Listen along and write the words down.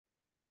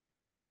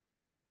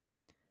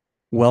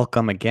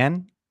Welcome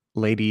again,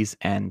 ladies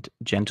and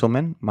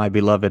gentlemen, my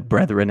beloved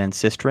brethren and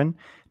sistren,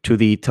 to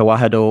the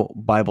Tewahido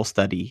Bible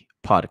Study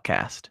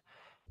podcast.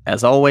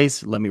 As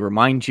always, let me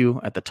remind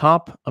you at the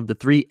top of the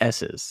three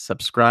S's: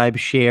 subscribe,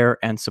 share,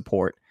 and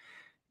support.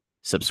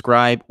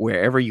 Subscribe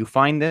wherever you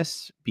find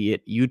this, be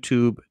it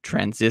YouTube,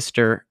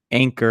 Transistor,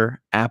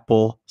 Anchor,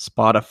 Apple,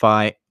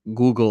 Spotify,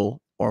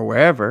 Google, or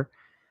wherever.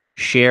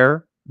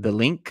 Share the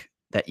link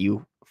that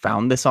you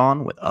found this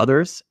on with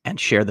others and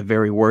share the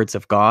very words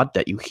of God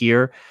that you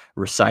hear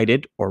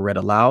recited or read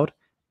aloud.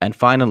 And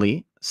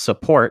finally,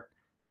 support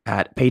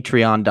at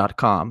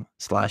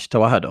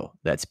patreon.com/Tewahido.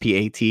 That's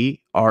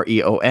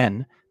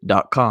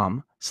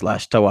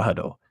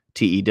patreon.com/Tewahido.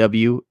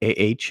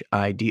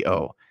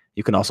 Tewahido.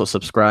 You can also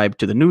subscribe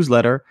to the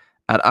newsletter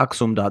at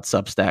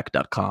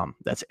aksum.substack.com.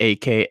 That's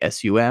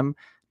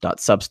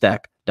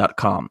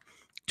aksum.substack.com.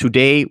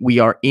 Today we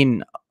are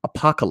in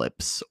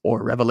Apocalypse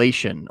or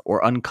Revelation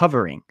or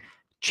Uncovering,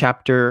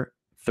 chapter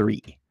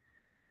 3.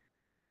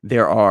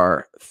 There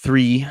are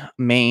three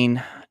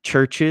main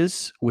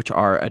churches which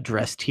are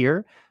addressed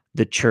here: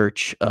 the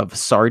Church of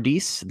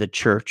Sardis, the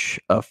Church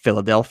of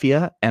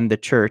Philadelphia, and the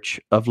Church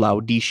of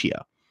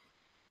Laodicea.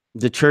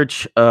 The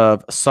Church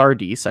of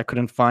Sardis, I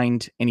couldn't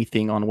find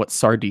anything on what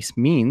Sardis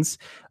means,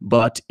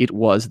 but it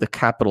was the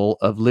capital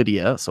of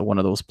Lydia, so one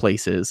of those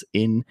places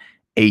in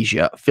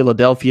Asia.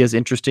 Philadelphia is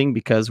interesting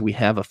because we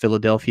have a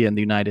Philadelphia in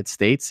the United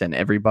States, and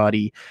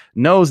everybody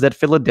knows that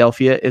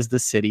Philadelphia is the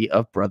city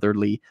of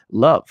brotherly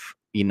love.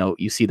 You know,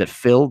 you see that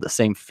Phil, the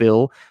same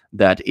Phil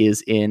that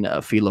is in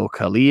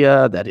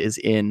Philokalia, that is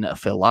in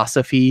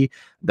philosophy,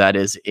 that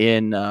is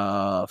in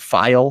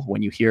phile.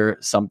 When you hear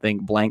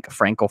something blank,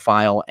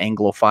 Francophile,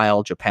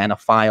 Anglophile,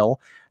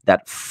 Japanophile,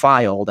 that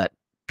phile, that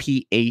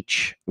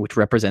PH, which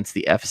represents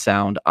the F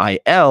sound,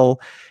 IL,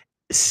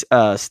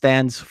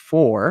 stands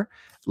for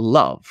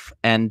love,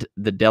 and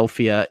the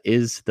Delphia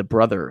is the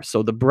brother.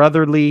 So the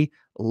brotherly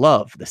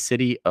love, the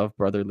city of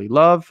brotherly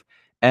love,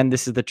 and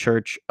this is the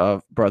church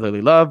of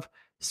brotherly love.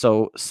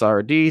 So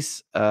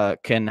Sardis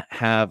can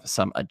have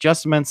some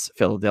adjustments.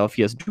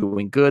 Philadelphia is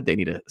doing good. They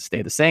need to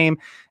stay the same.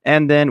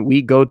 And then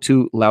we go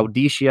to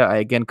Laodicea. I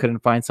again couldn't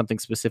find something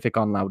specific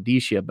on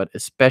Laodicea, but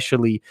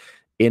especially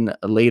in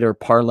later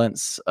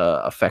parlance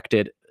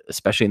affected,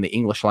 especially in the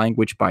English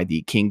language, by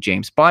the King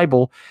James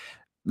Bible,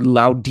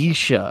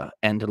 Laodicea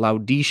and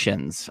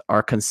Laodiceans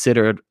are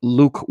considered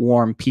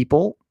lukewarm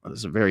people.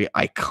 There's a very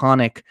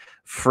iconic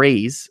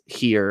phrase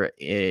here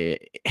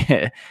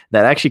that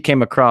actually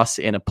came across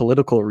in a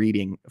political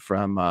reading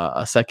from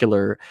a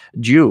secular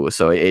Jew.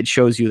 So it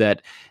shows you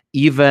that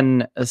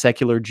even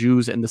secular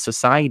Jews in the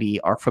society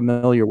are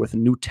familiar with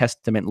New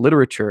Testament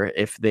literature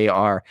if they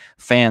are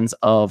fans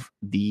of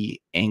the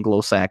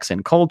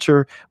Anglo-Saxon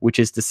culture, which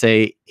is to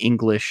say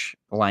English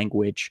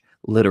language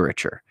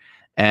literature.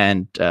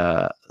 And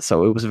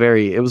so it was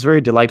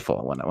very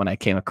delightful when I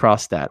came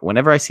across that.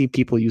 Whenever I see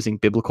people using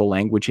biblical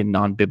language in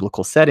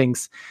non-biblical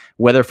settings,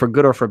 whether for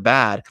good or for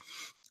bad,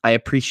 I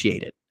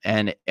appreciate it.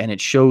 And it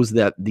shows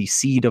that the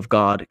seed of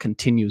God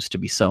continues to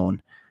be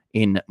sown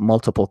in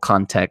multiple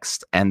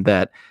contexts, and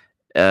that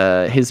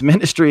his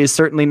ministry is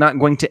certainly not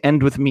going to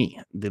end with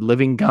me. The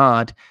living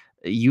God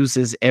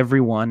uses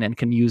everyone and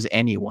can use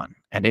anyone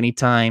at any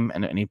time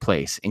and any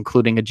place,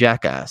 including a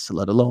jackass,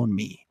 let alone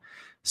me.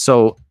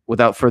 So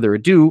without further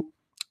ado,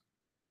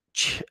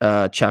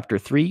 chapter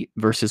 3,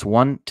 verses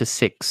 1 to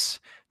 6.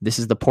 This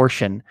is the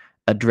portion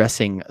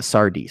addressing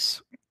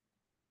Sardis.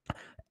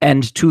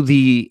 And to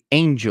the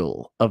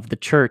angel of the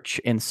church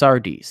in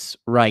Sardis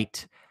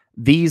write,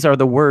 these are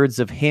the words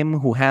of him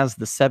who has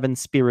the 7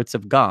 spirits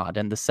of God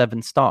and the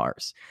 7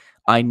 stars.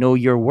 I know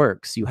your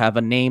works. You have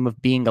a name of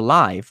being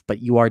alive,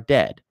 but you are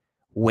dead.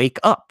 Wake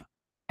up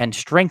and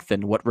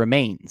strengthen what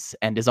remains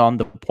and is on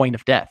the point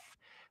of death.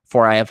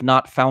 For I have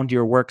not found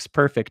your works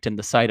perfect in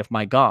the sight of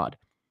my God.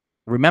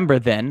 Remember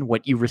then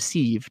what you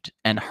received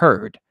and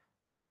heard.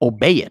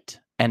 Obey it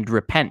and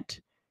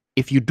repent.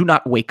 If you do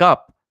not wake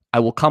up, I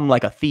will come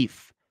like a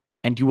thief,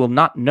 and you will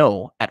not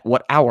know at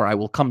what hour I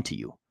will come to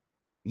you.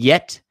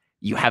 Yet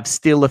you have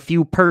still a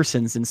few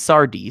persons in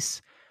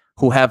Sardis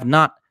who have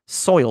not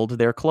soiled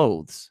their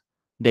clothes.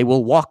 They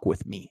will walk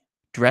with me,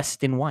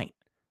 dressed in white,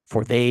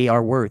 for they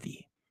are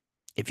worthy.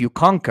 If you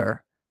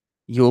conquer,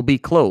 you will be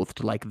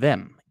clothed like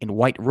them in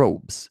white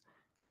robes,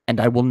 and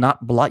I will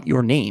not blot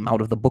your name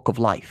out of the book of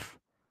life.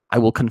 I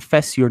will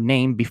confess your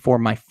name before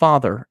my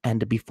Father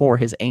and before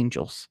his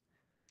angels.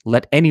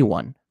 Let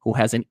anyone who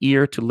has an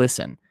ear to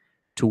listen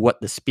to what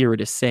the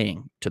Spirit is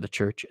saying to the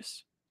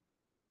churches.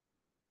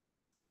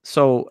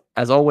 So,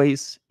 as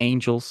always,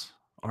 angels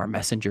are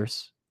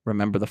messengers.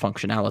 Remember the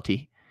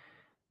functionality.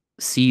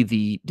 See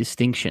the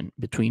distinction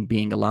between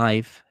being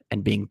alive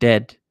and being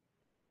dead,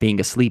 being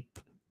asleep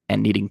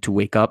and needing to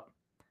wake up.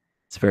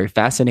 It's very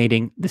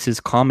fascinating. This is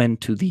common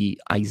to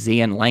the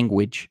Isaiah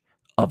language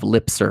of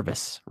lip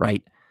service,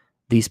 right?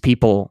 These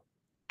people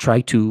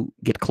try to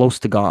get close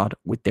to God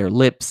with their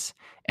lips,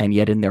 and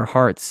yet in their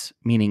hearts,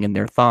 meaning in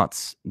their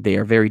thoughts, they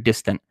are very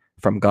distant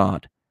from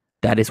God.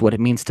 That is what it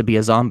means to be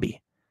a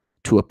zombie.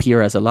 to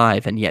appear as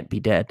alive and yet be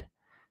dead.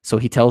 So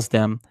he tells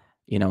them,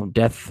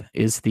 death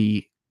is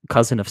the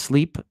cousin of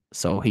sleep.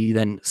 So he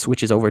then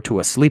switches over to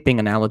a sleeping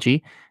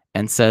analogy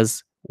and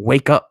says,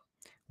 wake up.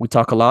 We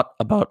talk a lot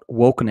about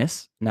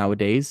wokeness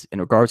nowadays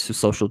in regards to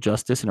social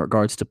justice, in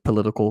regards to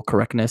political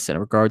correctness, in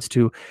regards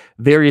to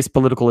various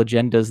political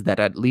agendas that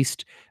at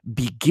least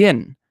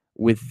begin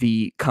with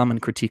the common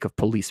critique of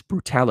police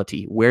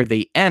brutality. Where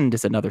they end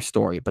is another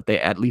story, but they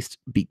at least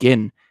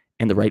begin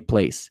in the right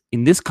place.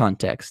 In this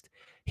context,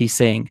 he's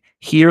saying,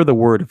 hear the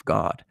word of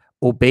God,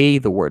 obey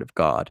the word of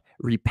God,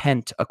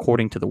 repent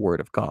according to the word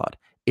of God.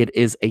 It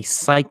is a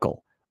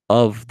cycle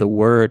of the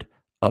word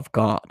of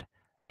God.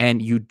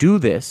 And you do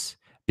this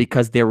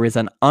because there is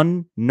an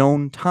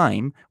unknown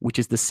time, which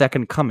is the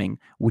second coming,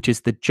 which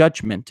is the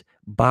judgment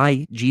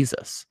by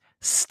Jesus.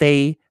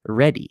 Stay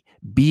ready.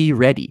 Be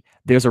ready.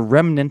 There's a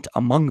remnant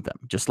among them,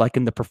 just like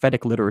in the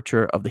prophetic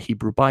literature of the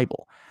Hebrew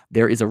Bible.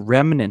 There is a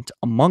remnant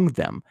among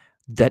them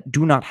that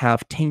do not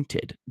have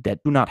tainted,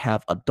 that do not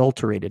have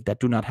adulterated, that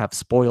do not have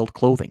spoiled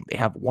clothing. They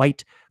have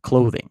white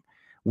clothing.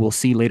 We'll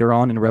see later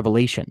on in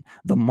Revelation,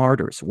 the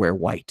martyrs wear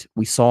white.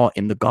 We saw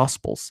in the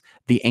Gospels,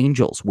 the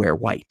angels wear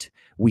white.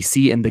 We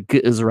see in the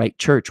Israelite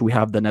church, we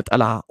have the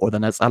Nat'ala or the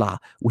Naz'ala,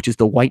 which is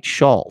the white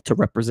shawl to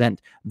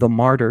represent the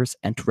martyrs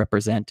and to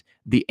represent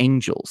the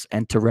angels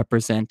and to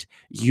represent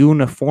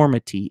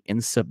uniformity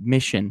in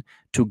submission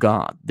to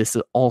God. This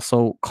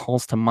also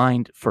calls to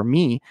mind for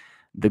me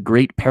the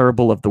great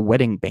parable of the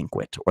wedding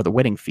banquet or the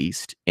wedding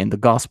feast in the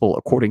gospel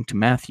according to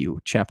Matthew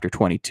chapter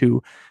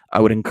 22. I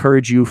would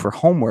encourage you for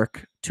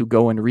homework to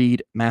go and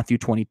read Matthew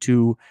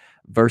 22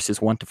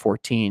 verses 1 to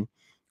 14.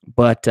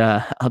 But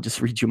I'll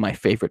just read you my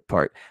favorite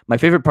part. My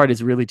favorite part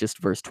is really just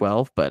verse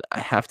 12, but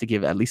I have to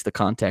give at least the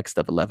context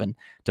of 11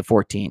 to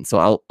 14.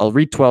 So I'll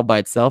read 12 by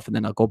itself, and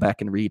then I'll go back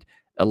and read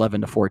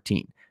 11 to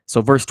 14. So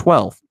verse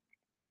 12,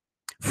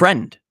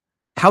 friend,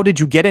 how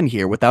did you get in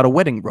here without a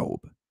wedding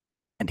robe?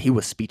 And he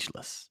was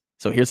speechless.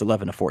 So here's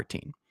 11 to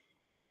 14.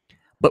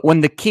 But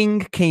when the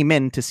king came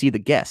in to see the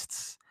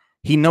guests,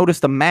 he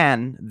noticed a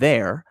man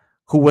there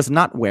who was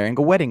not wearing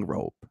a wedding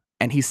robe.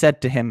 And he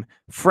said to him,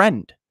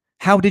 friend,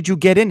 how did you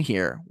get in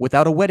here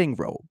without a wedding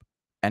robe?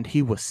 And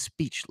he was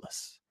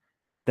speechless.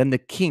 Then the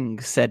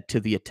king said to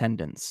the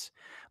attendants,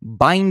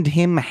 bind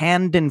him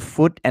hand and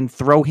foot and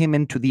throw him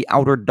into the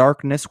outer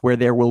darkness where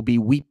there will be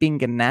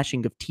weeping and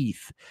gnashing of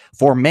teeth.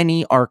 For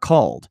many are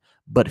called,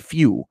 but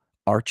few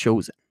are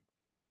chosen.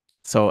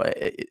 So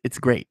it's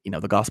great.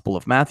 The Gospel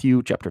of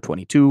Matthew, chapter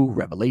 22,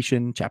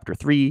 Revelation, chapter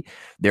 3,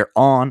 they're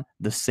on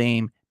the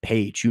same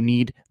page. You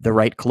need the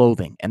right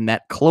clothing. And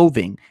that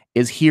clothing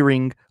is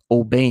hearing,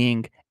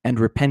 obeying, and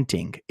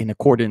repenting in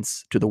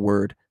accordance to the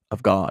word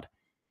of God.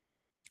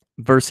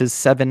 Verses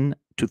 7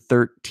 to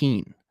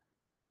 13.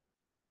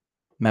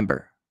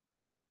 Remember,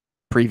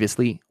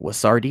 previously was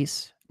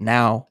Sardis.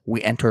 Now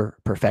we enter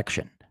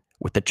perfection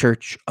with the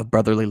church of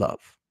brotherly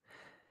love.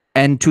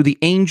 And to the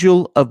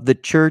angel of the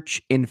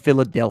church in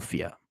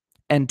Philadelphia,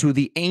 and to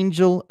the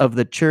angel of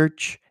the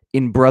church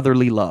in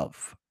brotherly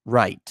love,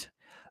 write,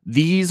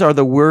 these are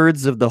the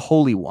words of the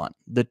Holy One,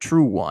 the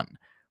true One,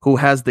 who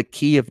has the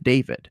key of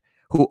David,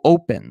 who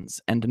opens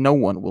and no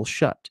one will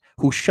shut,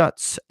 who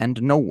shuts and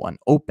no one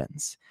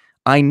opens.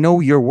 I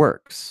know your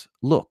works.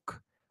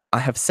 Look, I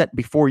have set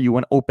before you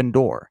an open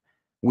door,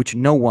 which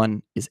no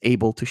one is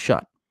able to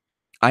shut.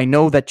 I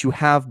know that you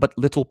have but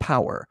little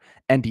power,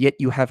 and yet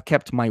you have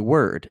kept my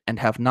word and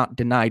have not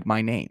denied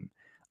my name.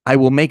 I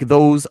will make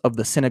those of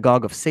the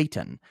synagogue of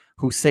Satan,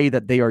 who say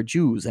that they are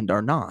Jews and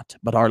are not,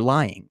 but are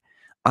lying.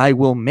 I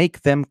will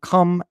make them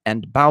come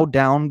and bow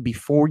down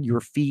before your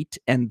feet,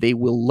 and they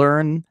will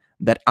learn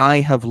that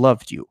I have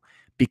loved you,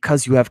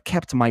 because you have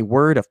kept my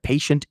word of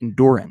patient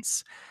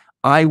endurance.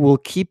 I will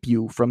keep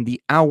you from the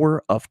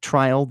hour of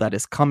trial that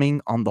is coming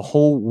on the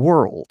whole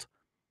world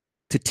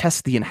to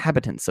test the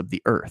inhabitants of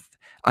the earth.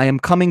 I am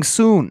coming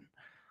soon.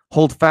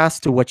 Hold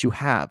fast to what you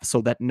have,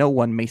 so that no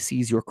one may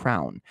seize your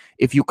crown.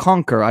 If you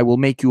conquer, I will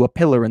make you a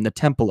pillar in the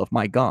temple of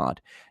my God.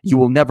 You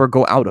will never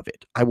go out of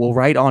it. I will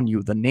write on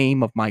you the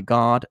name of my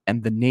God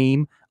and the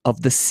name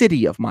of the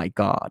city of my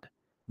God,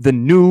 the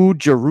new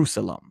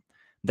Jerusalem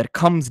that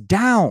comes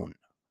down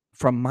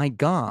from my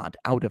God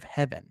out of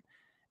heaven,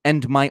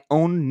 and my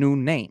own new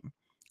name.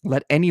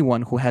 Let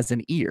anyone who has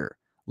an ear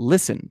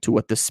listen to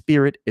what the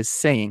Spirit is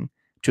saying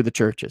to the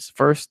churches.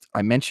 First,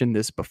 I mentioned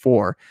this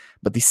before,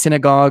 but the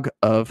synagogue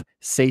of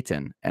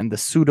Satan and the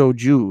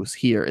pseudo-Jews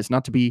here is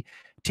not to be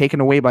taken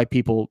away by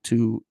people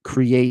to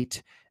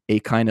create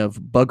a kind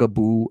of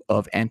bugaboo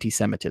of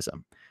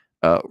anti-Semitism.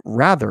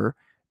 Rather,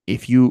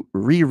 if you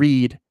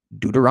reread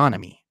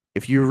Deuteronomy,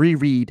 if you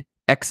reread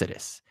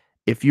Exodus,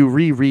 if you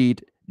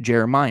reread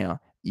Jeremiah,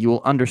 you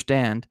will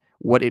understand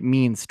what it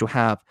means to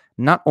have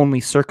not only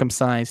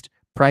circumcised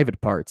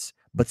private parts,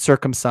 but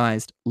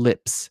circumcised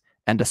lips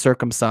and a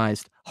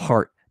circumcised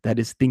heart that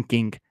is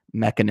thinking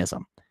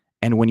mechanism.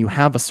 And when you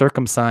have a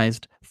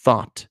circumcised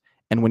thought,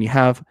 and when you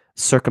have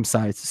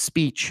circumcised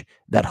speech,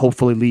 that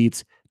hopefully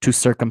leads to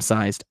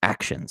circumcised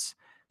actions.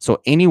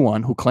 So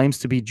anyone who claims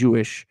to be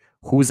Jewish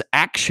whose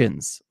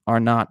actions are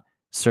not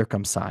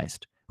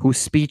circumcised, whose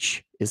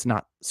speech is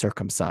not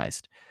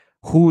circumcised,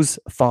 whose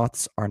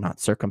thoughts are not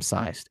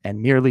circumcised,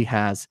 and merely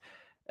has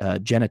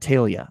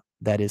genitalia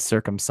that is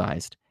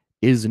circumcised,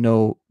 is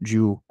no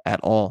Jew at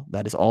all.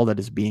 That is all that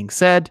is being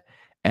said,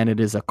 and it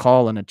is a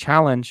call and a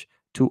challenge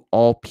to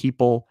all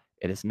people.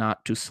 It is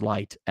not to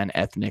slight an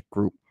ethnic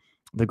group.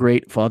 The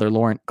great Father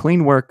Laurent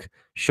Kleinwerk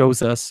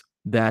shows us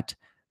that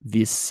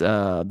this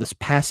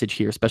passage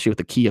here, especially with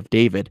the key of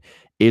David,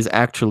 is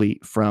actually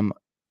from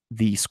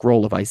the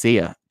scroll of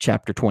Isaiah,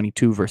 chapter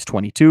 22, verse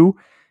 22.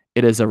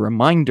 It is a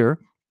reminder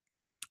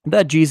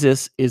that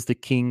Jesus is the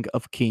King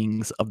of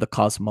Kings, of the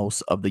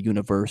cosmos, of the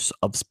universe,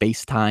 of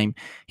space-time.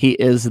 He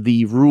is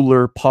the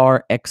ruler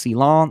par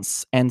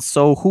excellence. And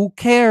so who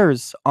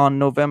cares on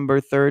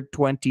November 3rd,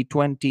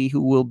 2020,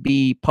 who will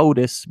be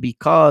POTUS,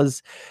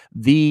 because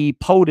the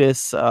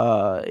POTUS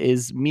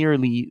is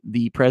merely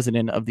the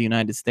president of the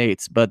United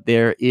States, but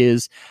there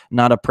is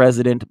not a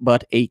president,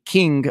 but a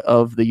king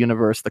of the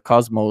universe, the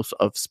cosmos,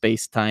 of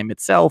space-time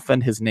itself,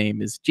 and his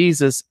name is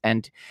Jesus,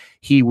 and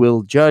he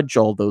will judge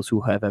all those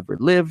who have ever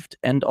lived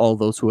and all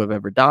those who have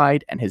ever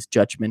died, and his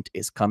judgment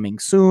is coming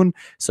soon.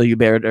 So you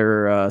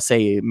better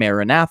say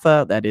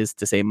Maranatha, that is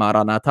to say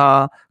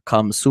Maranatha,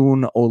 come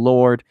soon, O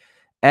Lord.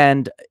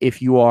 And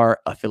if you are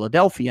a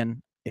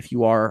Philadelphian, if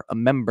you are a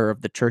member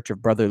of the Church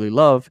of Brotherly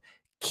Love,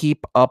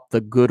 keep up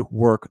the good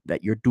work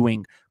that you're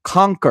doing.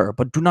 Conquer,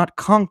 but do not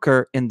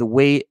conquer in the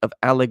way of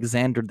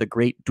Alexander the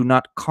Great. Do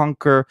not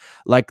conquer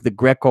like the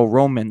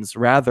Greco-Romans.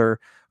 Rather,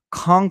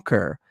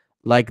 conquer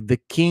like the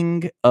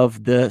king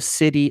of the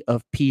city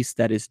of peace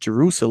that is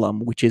Jerusalem,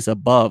 which is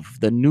above,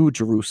 the new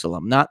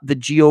Jerusalem, not the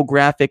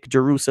geographic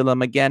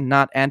Jerusalem, again,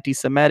 not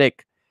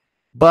anti-Semitic,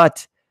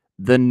 but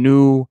the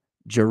new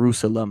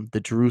Jerusalem, the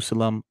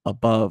Jerusalem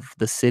above,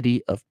 the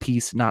city of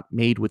peace, not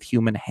made with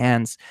human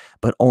hands,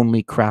 but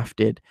only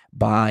crafted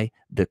by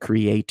the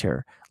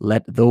Creator.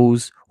 Let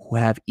those who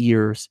have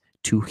ears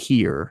to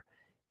hear,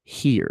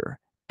 hear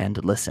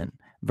and listen.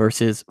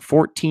 Verses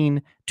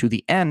 14 to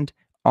the end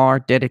are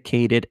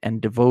dedicated and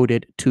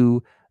devoted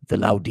to the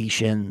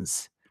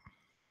Laodiceans.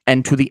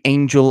 And to the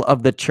angel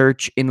of the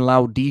church in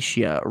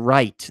Laodicea,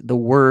 write the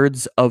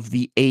words of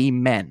the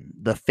Amen,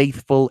 the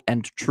faithful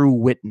and true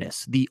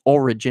witness, the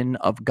origin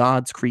of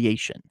God's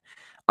creation.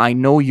 I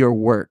know your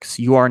works.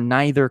 You are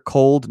neither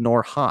cold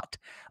nor hot.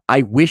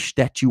 I wish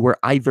that you were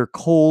either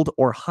cold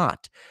or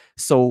hot.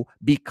 So,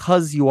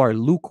 because you are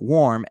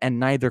lukewarm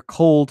and neither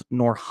cold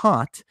nor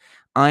hot,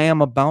 I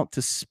am about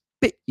to spit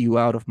you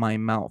out of my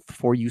mouth.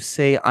 For you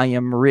say, I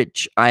am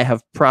rich, I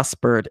have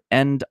prospered,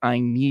 and I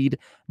need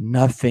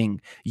nothing.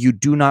 You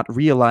do not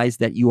realize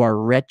that you are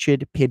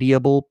wretched,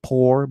 pitiable,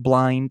 poor,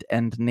 blind,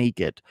 and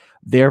naked.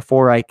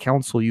 Therefore, I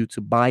counsel you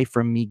to buy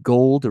from me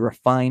gold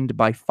refined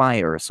by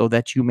fire, so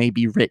that you may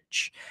be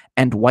rich,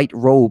 and white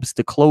robes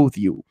to clothe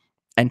you,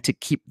 and to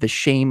keep the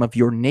shame of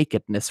your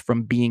nakedness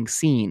from being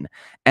seen,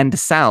 and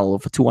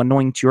salve to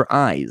anoint your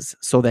eyes,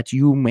 so that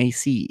you may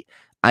see.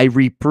 I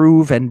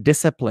reprove and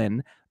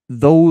discipline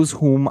those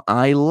whom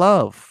I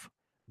love.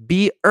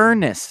 Be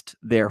earnest,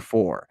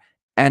 therefore,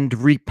 and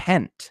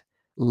repent.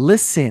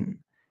 Listen,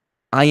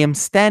 I am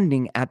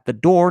standing at the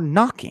door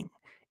knocking.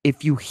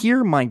 If you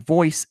hear my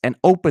voice and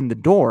open the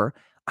door,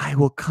 I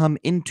will come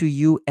into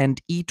you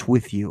and eat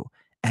with you,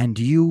 and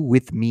you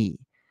with me.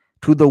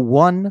 To the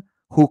one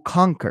who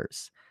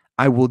conquers,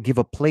 I will give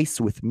a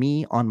place with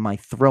me on my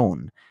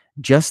throne,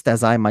 just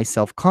as I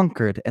myself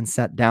conquered and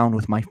sat down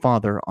with my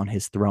Father on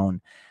his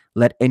throne.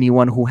 Let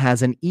anyone who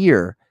has an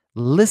ear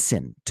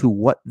listen to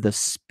what the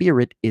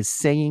Spirit is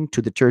saying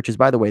to the churches.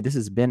 By the way, this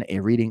has been a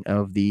reading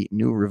of the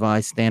New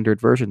Revised Standard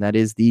Version. That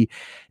is the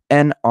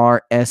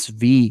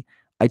NRSV.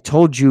 I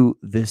told you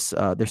this.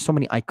 There's so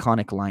many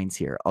iconic lines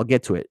here. I'll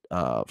get to it.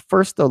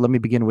 First, though, let me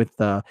begin with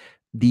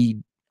the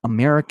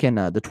American,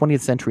 the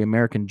 20th century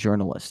American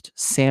journalist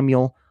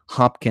Samuel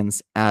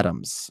Hopkins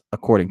Adams,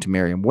 according to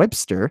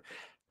Merriam-Webster,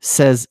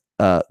 says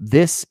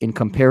this in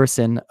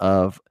comparison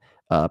of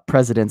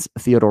Presidents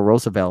Theodore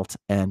Roosevelt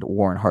and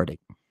Warren Harding.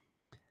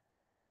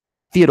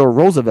 Theodore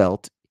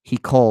Roosevelt, he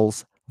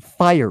calls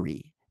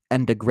fiery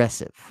and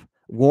aggressive.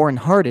 Warren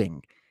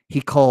Harding,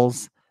 he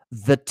calls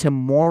the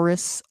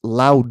timorous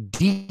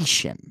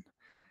Laodicean.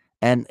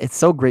 And it's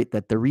so great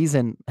that the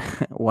reason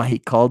why he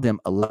called him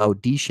a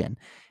Laodicean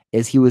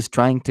is he was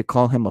trying to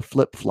call him a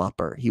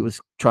flip-flopper. He was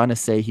trying to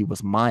say he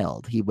was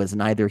mild. He was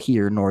neither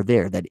here nor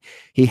there, that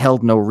he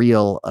held no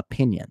real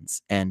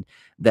opinions, and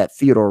that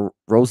Theodore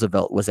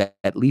Roosevelt was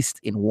at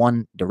least in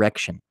one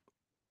direction.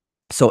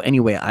 So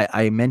anyway,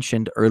 I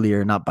mentioned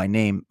earlier, not by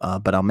name,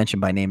 but I'll mention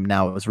by name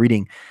now. I was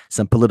reading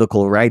some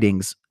political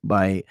writings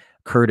by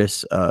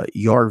Curtis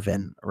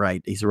Yarvin,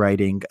 right? He's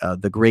writing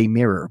the Gray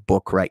Mirror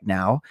book right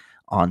now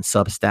on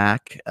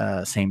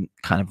Substack, same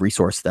kind of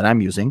resource that I'm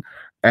using.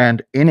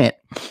 And in it,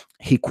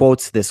 he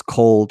quotes this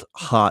cold,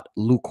 hot,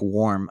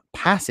 lukewarm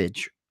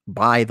passage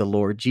by the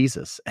Lord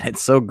Jesus. And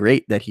it's so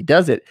great that he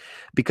does it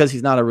because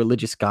he's not a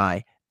religious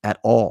guy at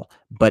all,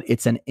 but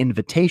it's an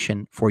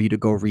invitation for you to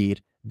go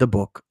read the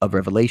book of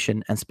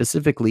Revelation, and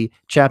specifically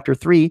chapter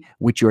 3,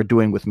 which you're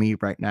doing with me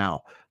right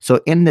now. So,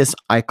 in this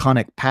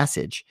iconic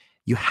passage,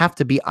 you have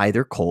to be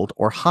either cold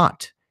or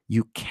hot.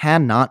 You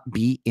cannot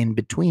be in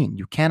between.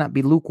 You cannot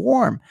be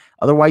lukewarm.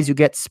 Otherwise, you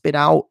get spit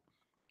out,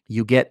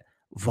 you get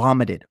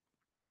vomited.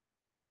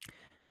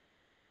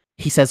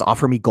 He says,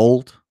 offer me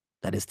gold,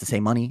 that is to say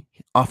money,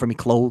 offer me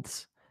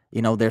clothes.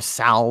 There's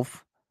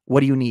salve.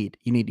 What do you need?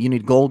 You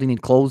need gold, you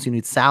need clothes, you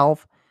need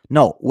salve.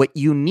 No, what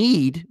you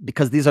need,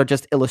 because these are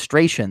just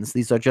illustrations,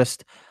 these are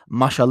just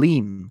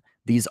mashalim,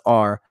 these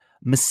are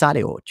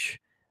misariot.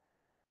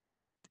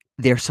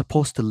 They're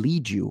supposed to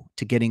lead you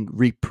to getting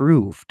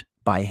reproved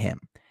by him.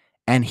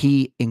 And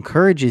he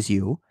encourages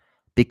you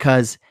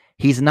because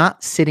he's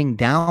not sitting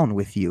down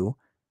with you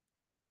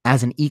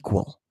as an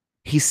equal.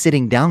 He's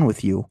sitting down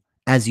with you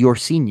as your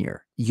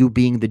senior, you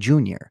being the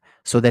junior,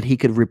 so that he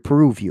could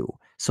reprove you,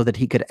 so that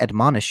he could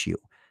admonish you,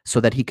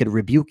 so that he could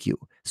rebuke you,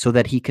 so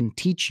that he can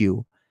teach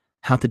you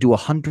how to do a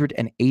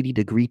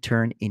 180-degree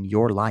turn in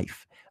your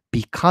life,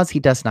 because he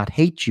does not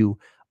hate you,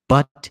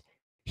 but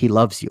he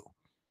loves you.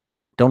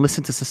 Don't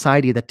listen to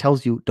society that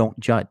tells you don't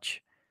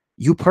judge.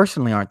 You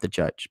personally aren't the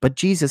judge, but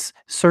Jesus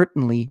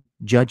certainly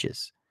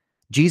judges.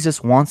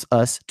 Jesus wants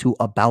us to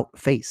about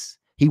face.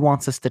 He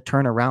wants us to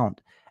turn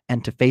around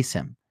and to face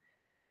him.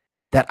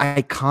 That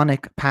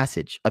iconic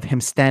passage of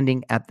him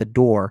standing at the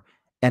door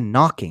and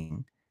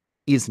knocking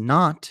is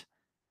not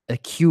a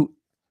cute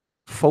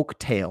folk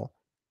tale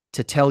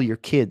to tell your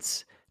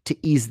kids to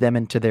ease them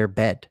into their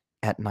bed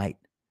at night.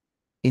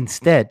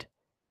 Instead,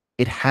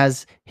 it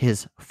has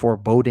his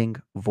foreboding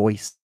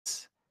voice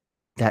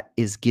that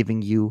is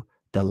giving you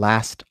the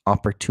last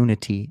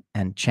opportunity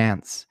and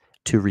chance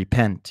to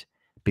repent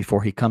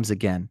before he comes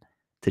again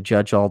to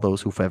judge all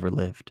those who've ever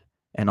lived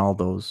and all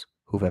those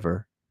who've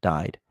ever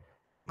died.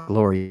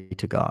 Glory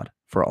to God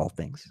for all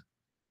things.